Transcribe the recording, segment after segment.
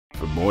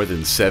more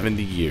than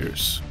 70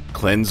 years,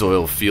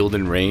 Clenzoil Field &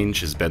 Range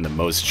has been the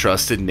most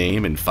trusted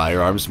name in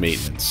firearms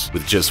maintenance.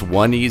 With just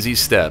one easy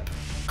step,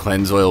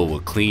 Clenzoil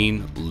will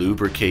clean,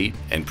 lubricate,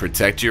 and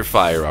protect your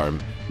firearm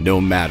no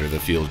matter the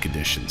field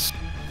conditions.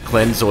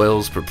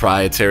 Clenzoil's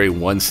proprietary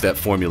one-step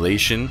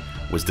formulation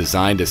was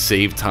designed to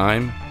save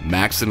time,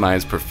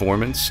 maximize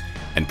performance,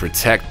 and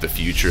protect the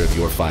future of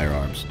your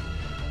firearms.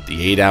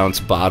 The 8-ounce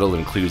bottle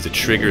includes a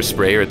trigger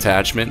sprayer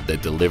attachment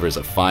that delivers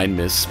a fine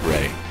mist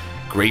spray,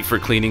 great for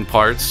cleaning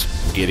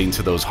parts, getting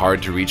to those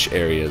hard-to-reach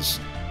areas,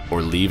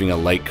 or leaving a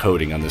light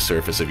coating on the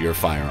surface of your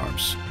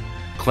firearms.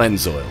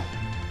 Clenzoil.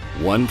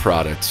 One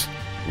product,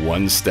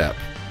 one step,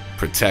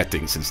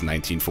 protecting since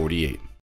 1948.